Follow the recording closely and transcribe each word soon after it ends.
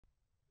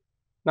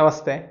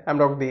Namaste, I'm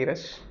Dr.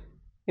 Dheeraj.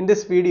 In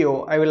this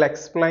video, I will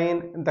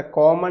explain the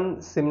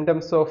common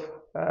symptoms of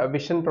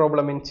vision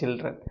problem in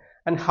children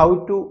and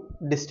how to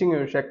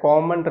distinguish a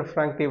common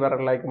refractive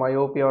error like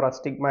myopia or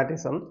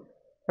astigmatism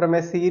from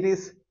a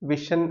serious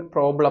vision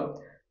problem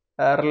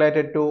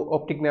related to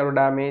optic nerve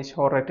damage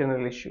or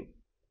retinal issue.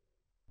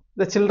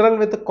 The children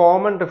with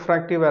common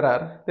refractive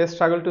error, they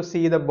struggle to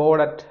see the board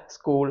at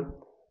school,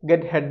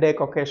 get headache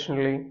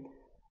occasionally,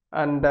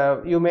 and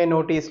you may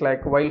notice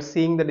like while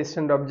seeing the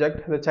distant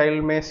object the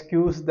child may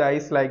squeeze the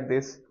eyes like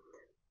this,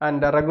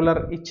 and a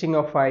regular itching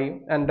of eye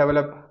and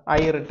develop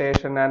eye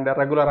irritation, and a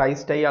regular eye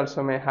stay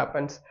also may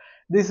happens.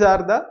 These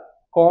are the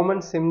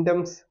common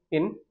symptoms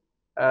in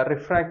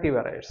refractive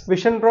errors.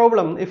 Vision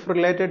problem if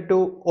related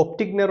to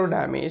optic nerve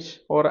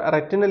damage or a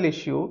retinal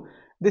issue,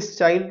 this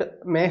child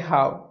may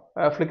have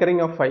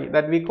flickering of eye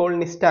that we call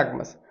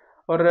nystagmus,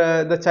 or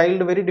the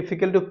child very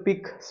difficult to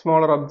pick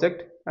smaller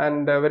object,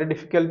 and very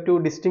difficult to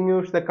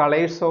distinguish the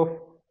colors of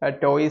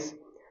toys,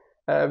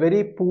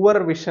 very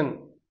poor vision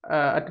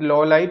at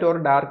low light or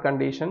dark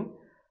condition.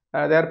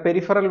 Their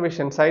peripheral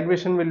vision, side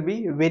vision will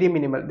be very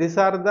minimal. These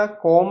are the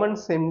common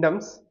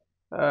symptoms,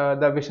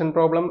 the vision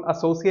problem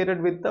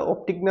associated with the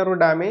optic nerve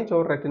damage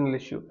or retinal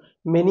issue.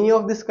 Many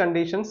of these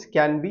conditions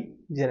can be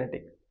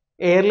genetic.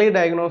 Early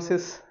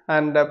diagnosis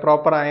and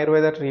proper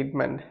Ayurveda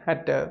treatment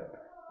at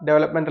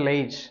developmental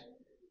age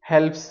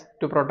helps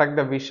to protect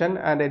the vision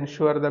and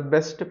ensure the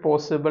best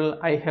possible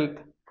eye health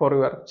for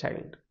your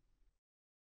child.